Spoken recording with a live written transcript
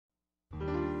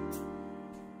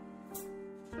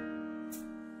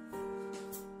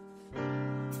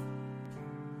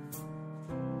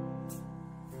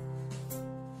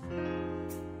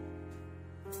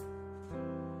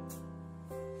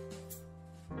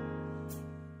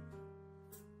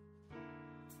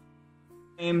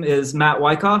Name is Matt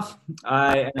Wycoff.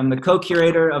 I am the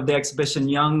co-curator of the exhibition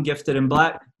Young, Gifted, and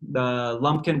Black, the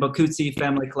Lumpkin-Boccuzzi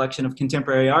family collection of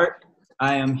contemporary art.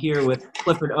 I am here with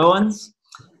Clifford Owens,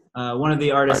 one of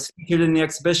the artists featured in the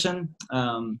exhibition,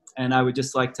 and I would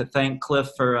just like to thank Cliff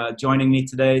for joining me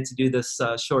today to do this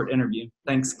short interview.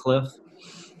 Thanks, Cliff.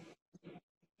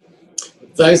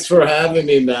 Thanks for having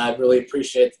me, Matt. Really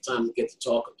appreciate the time to get to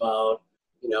talk about,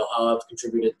 how I've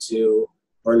contributed to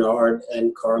Bernard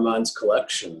and Carmine's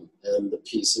collection and the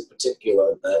piece in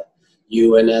particular that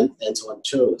you and Antoine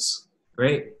chose.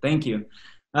 Great, thank you.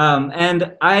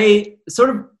 And I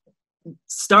sort of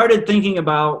started thinking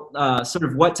about sort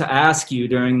of what to ask you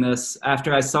during this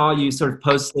after I saw you sort of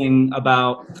posting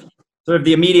about sort of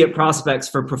the immediate prospects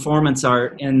for performance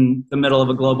art in the middle of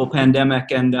a global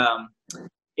pandemic. And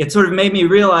it sort of made me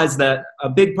realize that a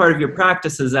big part of your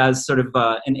practice is as sort of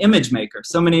an image maker.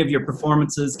 So many of your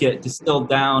performances get distilled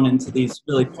down into these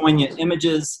really poignant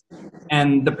images.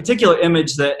 And the particular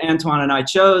image that Antoine and I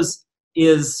chose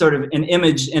is sort of an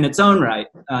image in its own right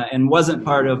and wasn't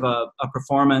part of a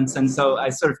performance. And so I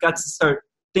sort of got to start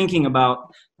thinking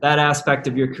about that aspect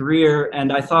of your career.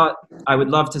 And I thought I would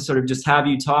love to sort of just have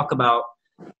you talk about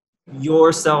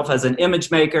yourself as an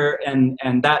image maker and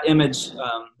that image,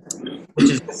 which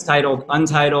is titled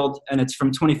Untitled, and it's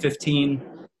from 2015.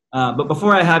 But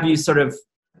before I have you sort of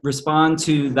respond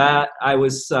to that, I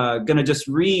was going to just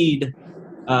read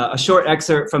a short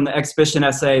excerpt from the exhibition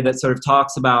essay that sort of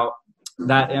talks about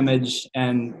that image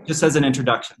and just as an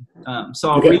introduction. So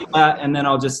I'll read that, and then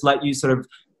I'll just let you sort of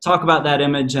talk about that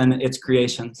image and its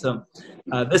creation. So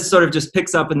this sort of just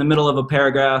picks up in the middle of a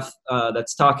paragraph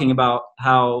that's talking about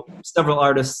how several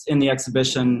artists in the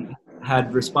exhibition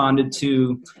had responded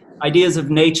to ideas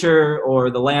of nature or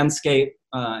the landscape.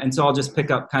 And so I'll just pick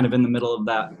up kind of in the middle of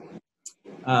that.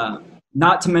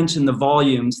 Not to mention the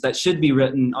volumes that should be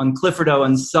written on Clifford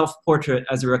Owens' self-portrait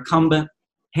as a recumbent,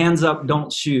 hands up,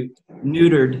 don't shoot,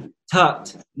 neutered,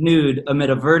 tucked, nude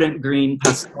amid a verdant green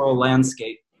pastoral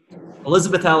landscape.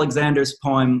 Elizabeth Alexander's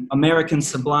poem, American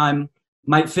Sublime,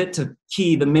 might fit to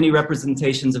key the many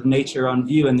representations of nature on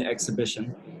view in the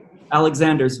exhibition.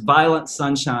 Alexander's violent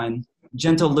sunshine,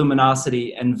 gentle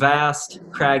luminosity, and vast,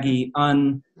 craggy,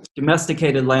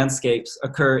 undomesticated landscapes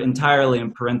occur entirely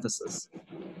in parentheses.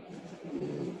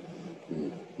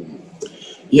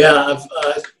 Yeah,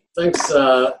 thanks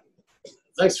for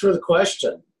the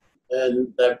question.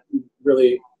 And that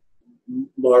really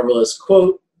marvelous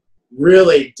quote,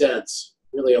 really dense,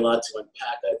 really a lot to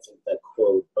unpack, I think, that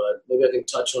quote, but maybe I can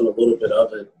touch on a little bit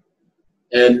of it.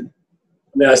 And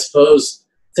I mean, I suppose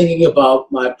thinking about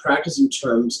my practice in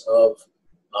terms of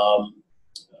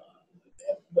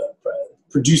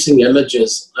producing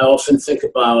images, I often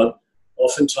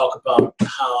talk about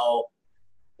how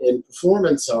in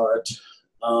performance art,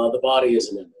 the body is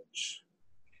an image.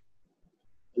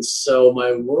 And so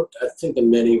my work, I think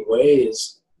in many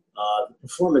ways, the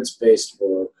performance-based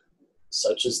work,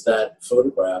 such as that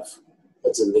photograph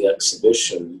that's in the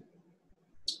exhibition,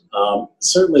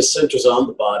 certainly centers on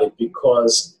the body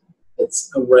because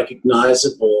it's a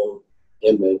recognizable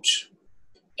image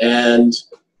and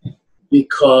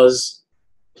because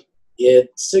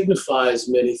it signifies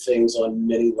many things on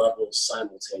many levels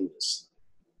simultaneously.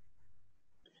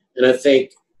 And I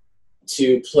think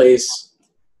to place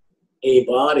a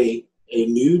body, a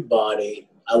nude body,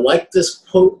 I like this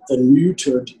quote, the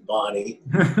neutered body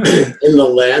in the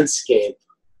landscape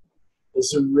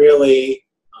is a really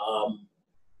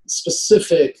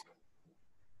specific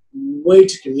way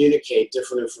to communicate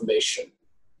different information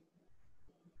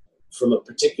from a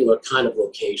particular kind of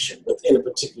location within a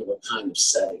particular kind of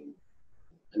setting,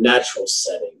 a natural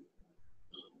setting,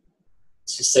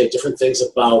 to say different things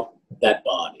about that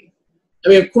body. I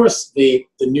mean, of course, the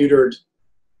neutered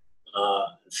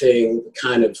thing, the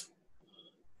kind of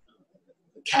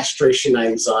castration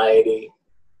anxiety,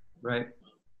 right,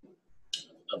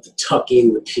 of the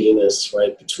tucking the penis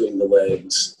right between the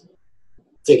legs,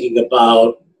 thinking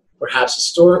about perhaps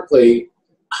historically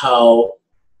how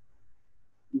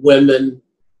women,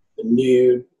 the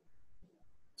nude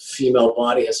female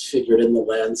body has figured in the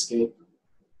landscape,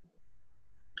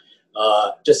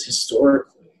 just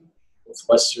historically with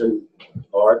Western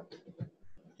art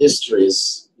history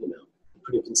is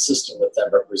pretty consistent with that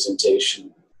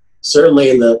representation. Certainly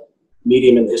in the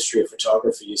medium and the history of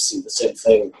photography, you see the same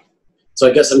thing. So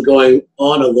I guess I'm going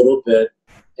on a little bit.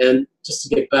 And just to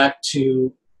get back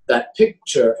to that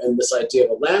picture and this idea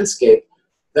of a landscape,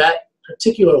 that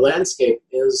particular landscape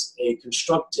is a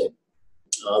constructed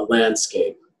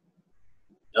landscape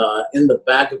in the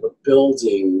back of a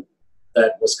building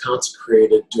that was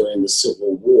consecrated during the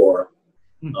Civil War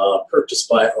purchased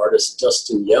by artist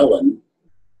Dustin Yellen,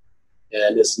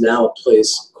 and is now a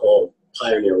place called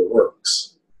Pioneer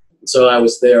Works. And so I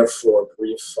was there for a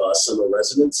brief summer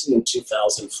residency in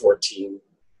 2014,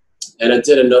 and I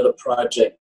did another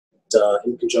project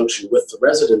in conjunction with the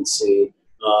residency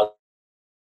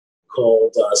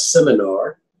called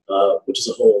Seminar, which is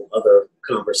a whole other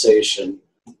conversation.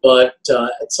 But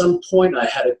at some point, I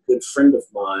had a good friend of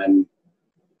mine,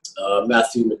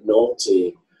 Matthew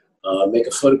McNulty, make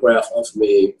a photograph of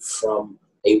me from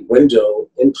a window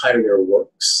in Pioneer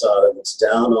Works that looks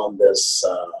down on this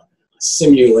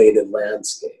simulated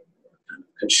landscape, kind of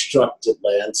constructed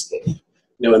landscape,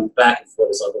 you know, in the back of what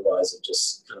is otherwise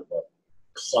just kind of a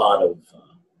plot of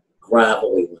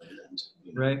gravelly land.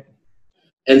 You know? Right.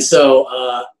 And so,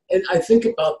 and I think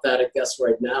about that, I guess,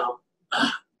 right now,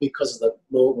 because of the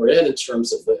moment we're in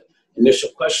terms of the initial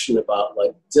question about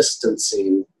like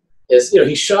distancing, is, you know,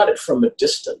 he shot it from a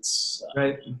distance,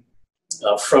 right,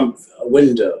 from a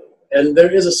window, and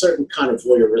there is a certain kind of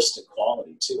voyeuristic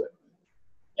quality to it.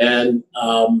 And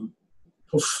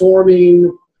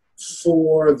performing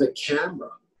for the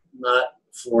camera, not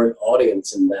for an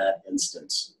audience in that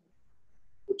instance,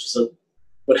 which is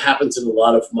what happens in a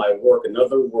lot of my work.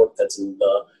 Another work that's in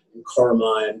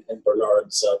Carmine and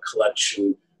Bernard's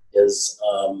collection is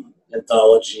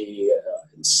anthology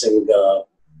Nsinga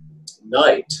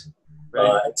Night.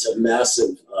 Right. It's a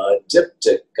massive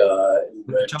diptych in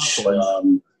which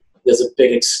there's a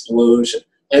big explosion.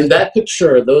 And that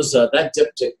picture, that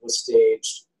diptych was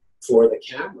staged for the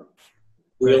camera.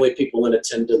 The only people in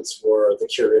attendance were the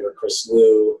curator, Chris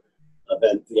Liu,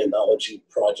 the anthology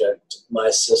project, my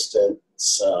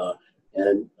assistants,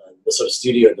 and the sort of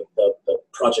studio, the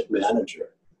project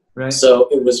manager. Right. So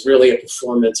it was really a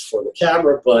performance for the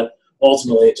camera, but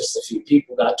ultimately just a few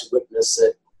people got to witness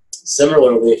it.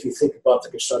 Similarly, if you think about the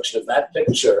construction of that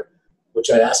picture, which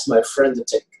I asked my friend to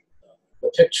take the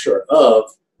picture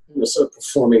of, you know, sort of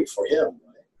performing for him,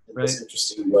 right, in this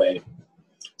interesting way.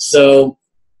 So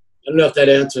I don't know if that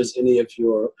answers any of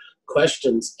your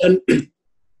questions. And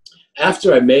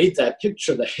after I made that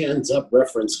picture, the hands up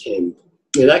reference came.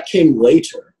 You know, that came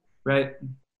later. Right.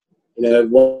 You know,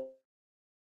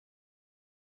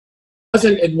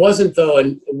 it wasn't though,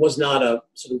 and it was not a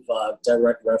sort of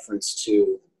direct reference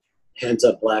to hands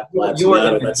up, Black Lives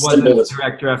Matter. That wasn't a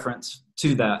direct reference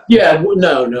to that. Yeah,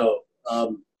 no.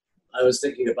 I was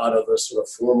thinking about other sort of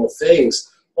formal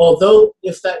things. Although,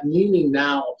 if that meaning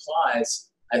now applies,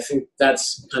 I think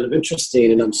that's kind of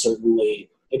interesting, and I'm certainly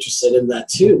interested in that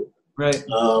too. Right.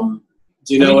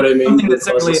 Do you know what I mean?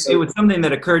 It was something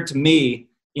that occurred to me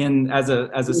as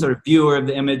a sort of viewer of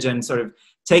the image, and sort of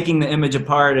taking the image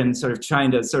apart and sort of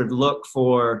trying to sort of look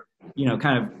for, you know,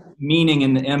 kind of meaning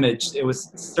in the image. It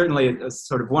was certainly a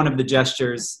sort of one of the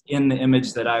gestures in the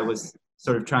image that I was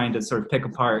sort of trying to sort of pick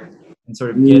apart and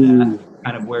sort of get at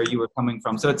kind of where you were coming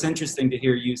from. So it's interesting to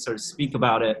hear you sort of speak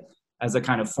about it as a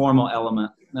kind of formal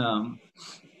element.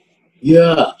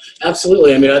 Yeah,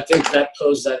 absolutely. I mean, I think that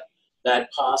posed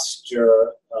that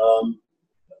posture,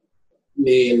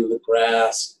 me in the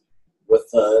grass with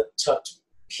a tucked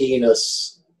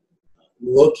penis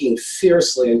looking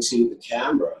fiercely into the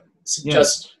camera. It's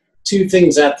just two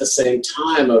things at the same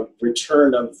time, a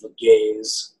return of the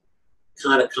gaze,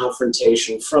 kind of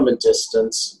confrontation from a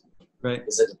distance. Right.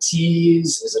 Is it a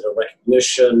tease? Is it a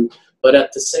recognition? But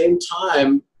at the same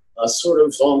time, a sort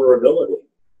of vulnerability,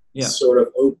 sort of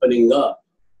opening up,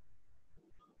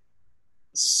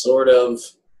 sort of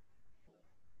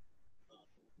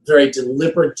very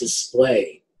deliberate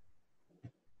display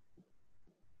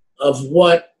of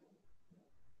what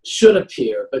should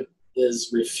appear but is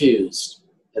refused,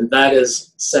 and that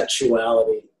is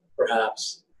sexuality,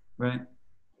 perhaps. Right.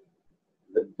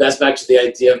 That's back to the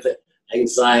idea of the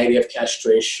anxiety of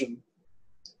castration,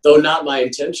 though not my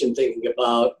intention, thinking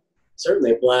about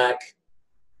certainly a Black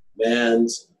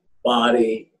man's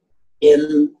body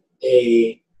in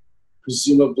a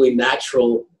presumably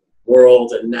natural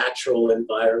world and natural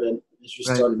environment, as you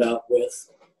started out with.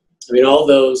 I mean, all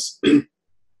those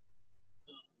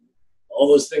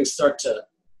things start to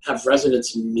have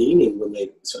resonance and meaning when they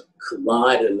sort of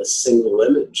collide in a single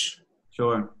image.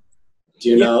 Sure. Do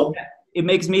you know? It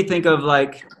makes me think of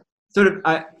like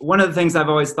one of the things I've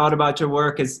always thought about your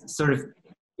work is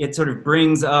it sort of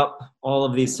brings up all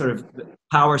of these sort of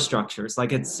power structures.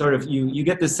 Like it's sort of, you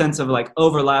get this sense of like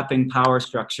overlapping power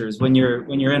structures when you're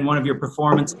in one of your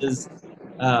performances.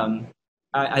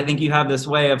 I think you have this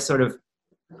way of sort of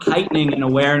heightening an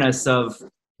awareness of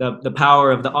the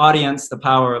power of the audience, the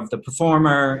power of the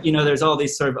performer. You know, there's all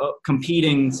these sort of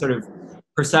competing sort of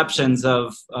perceptions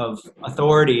of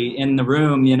authority in the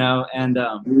room, you know, and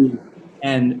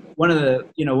And one of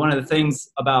the things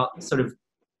about sort of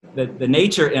the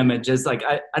nature image is like,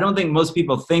 I don't think most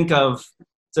people think of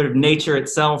sort of nature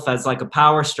itself as like a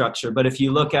power structure. But if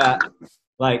you look at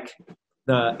like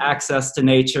the access to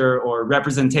nature or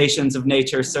representations of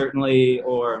nature, certainly,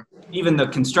 or even the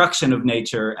construction of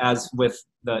nature, as with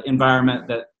the environment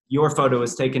that your photo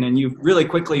was taken in, you really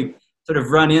quickly sort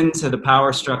of run into the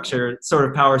power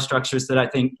structures that I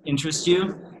think interest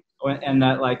you, and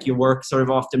that like your work sort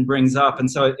of often brings up. And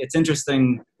so it's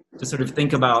interesting to sort of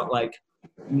think about like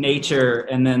nature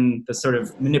and then the sort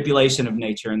of manipulation of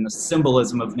nature and the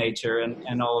symbolism of nature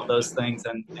and all of those things.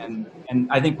 And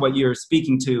I think what you're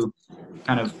speaking to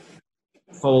kind of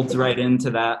folds right into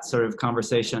that sort of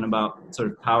conversation about sort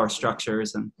of power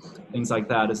structures and things like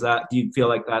that. Do you feel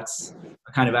like that's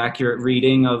a kind of accurate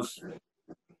reading of?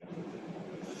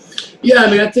 Yeah,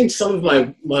 I mean, I think some of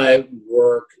my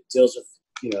work deals with,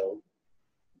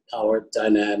 power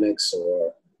dynamics,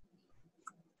 or,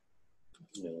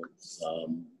 I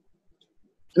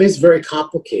mean, it's very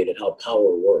complicated how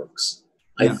power works,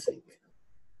 I think.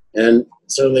 And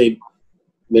certainly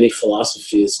many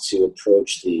philosophies to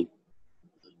approach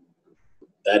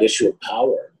that issue of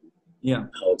power,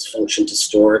 how it's functioned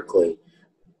historically.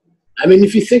 I mean,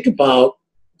 if you think about,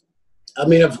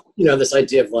 this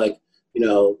idea of like,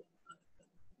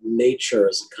 nature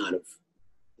is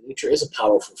a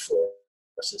powerful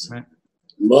force, isn't it?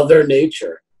 Mother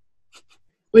Nature. I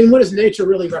mean, what does nature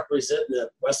really represent in the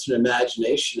Western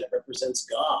imagination? It represents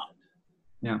God.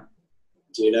 Yeah.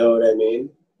 Do you know what I mean?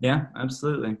 Yeah,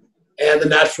 absolutely. And the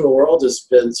natural world has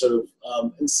been sort of,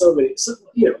 in so many,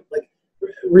 like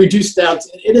reduced down to,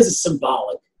 it is a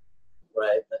symbolic,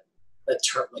 right? That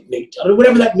term, like nature, I don't know,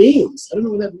 whatever that means. I don't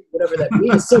know whatever that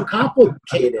means. It's so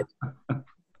complicated.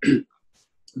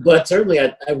 But certainly,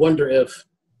 I wonder if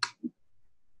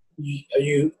are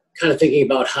you kind of thinking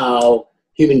about how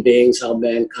human beings, how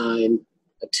mankind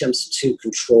attempts to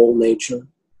control nature?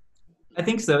 I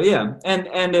think so, yeah.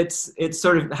 And it's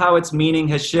sort of how its meaning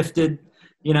has shifted,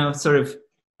 sort of,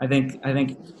 I think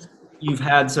you've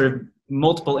had sort of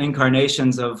multiple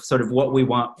incarnations of sort of what we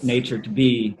want nature to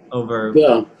be over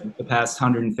the past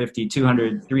 150,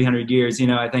 200, 300 years.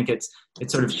 I think it's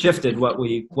sort of shifted what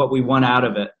we want out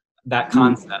of it, that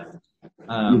concept.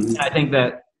 And I think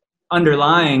that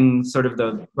underlying sort of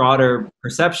the broader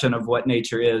perception of what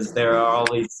nature is, there are all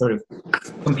these sort of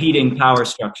competing power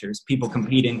structures, people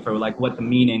competing for like what the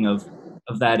meaning of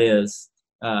that is.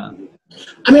 I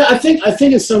mean, I think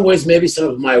in some ways, maybe some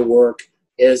of my work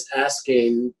is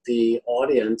asking the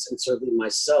audience, and certainly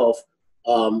myself,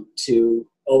 to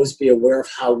always be aware of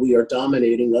how we are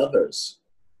dominating others.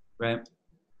 Right.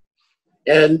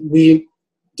 And we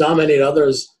dominate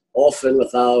others often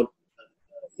without,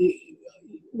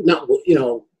 we're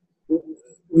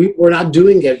not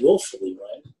doing it willfully,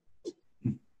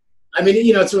 right? I mean,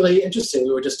 it's really interesting.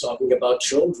 We were just talking about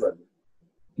children.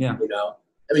 Yeah.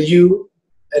 I mean, you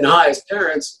and I, as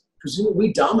parents, presumably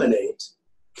we dominate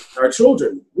our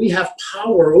children. We have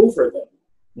power over them.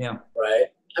 Yeah. Right?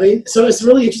 I mean, so it's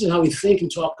really interesting how we think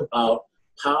and talk about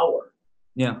power.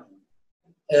 Yeah.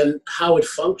 And how it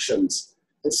functions.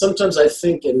 And sometimes I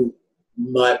think in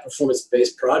my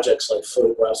performance-based projects like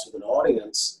photographs with an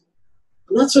audience,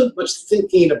 I'm not so much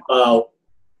thinking about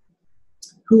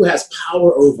who has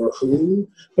power over whom,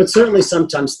 but certainly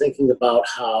sometimes thinking about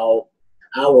how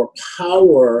our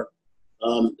power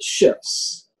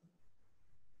shifts.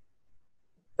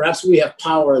 Perhaps we have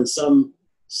power in some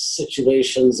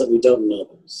situations that we don't in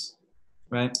others.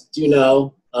 Right. Do you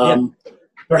know?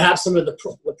 Perhaps some of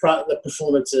the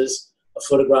performances of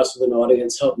photographs with an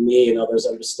audience help me and others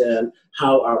understand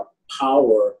how our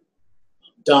power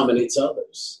dominates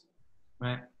others.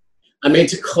 Right. I mean,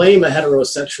 to claim a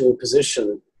heterosexual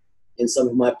position in some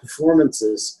of my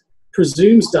performances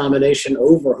presumes domination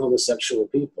over homosexual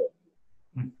people.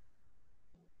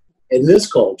 In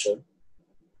this culture.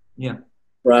 Yeah.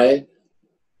 Right?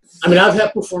 I mean, I've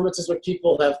had performances where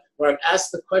I've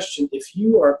asked the question, if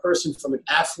you are a person from an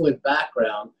affluent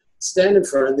background, stand in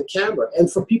front of the camera. And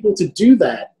for people to do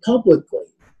that publicly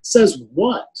says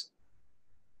what?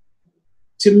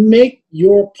 To make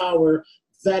your power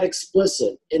that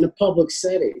explicit in a public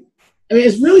setting. I mean,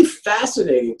 it's really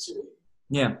fascinating to me.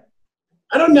 Yeah.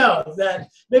 I don't know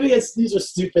that maybe these are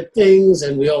stupid things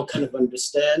and we all kind of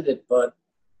understand it, but.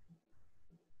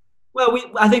 Well,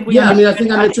 I think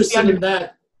I'm interested in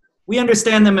that. We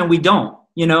understand them and we don't,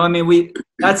 I mean,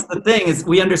 that's the thing is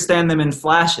we understand them in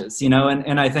flashes,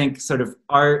 and I think sort of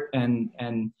art and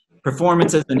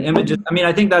performances and images. I mean,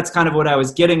 I think that's kind of what I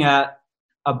was getting at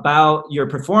about your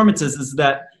performances is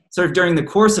that sort of during the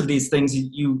course of these things,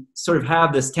 you sort of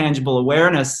have this tangible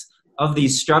awareness of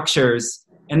these structures.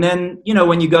 And then, you know,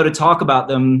 when you go to talk about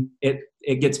them,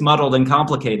 it gets muddled and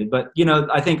complicated. But, you know,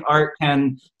 I think art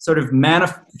can sort of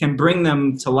can bring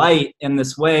them to light in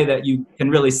this way that you can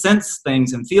really sense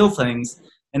things and feel things.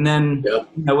 And then, Yeah.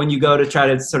 you know, when you go to try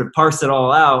to sort of parse it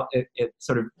all out, it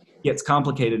sort of gets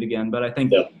complicated again. But I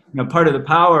think, Yeah. you know, part of the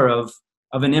power of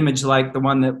an image like the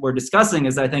one that we're discussing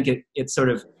is I think it's sort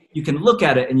of, you can look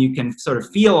at it and you can sort of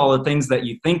feel all the things that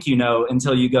you think you know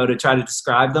until you go to try to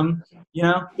describe them, you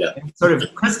know? Yeah. It sort of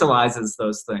crystallizes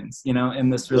those things, you know, in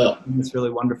this really, Yeah. in this really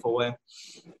wonderful way.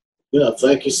 Yeah,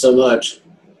 thank you so much.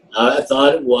 I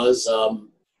thought it was a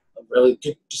really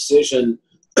good decision,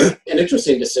 an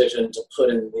interesting decision to put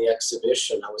in the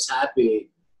exhibition. I was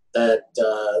happy that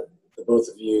the both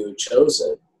of you chose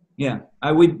it. Yeah,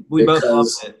 we both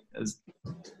loved it.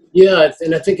 Yeah,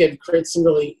 and I think it creates some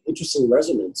really interesting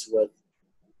resonance with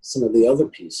some of the other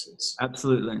pieces.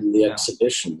 Absolutely. In the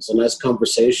exhibitions. A nice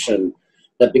conversation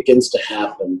that begins to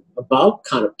happen about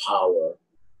kind of power.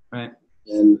 Right.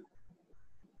 And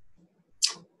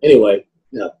anyway,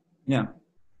 yeah. Yeah.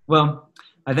 Well,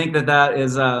 I think that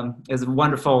is a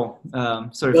wonderful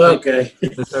sort of okay. thing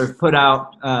to sort of put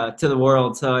out to the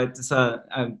world. So it's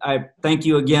I thank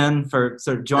you again for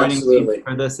sort of joining Absolutely. me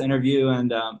for this interview,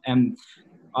 and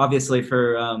obviously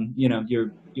for you know,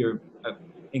 your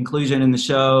inclusion in the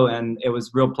show, and it was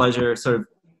a real pleasure sort of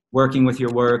working with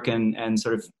your work and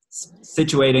sort of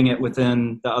situating it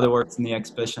within the other works in the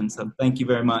exhibition. So thank you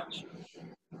very much.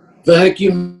 Thank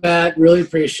you, Matt. Really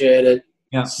appreciate it.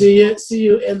 Yeah. See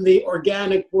you in the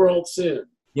organic world soon.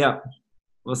 Yeah.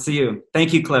 We'll see you.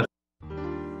 Thank you, Cliff.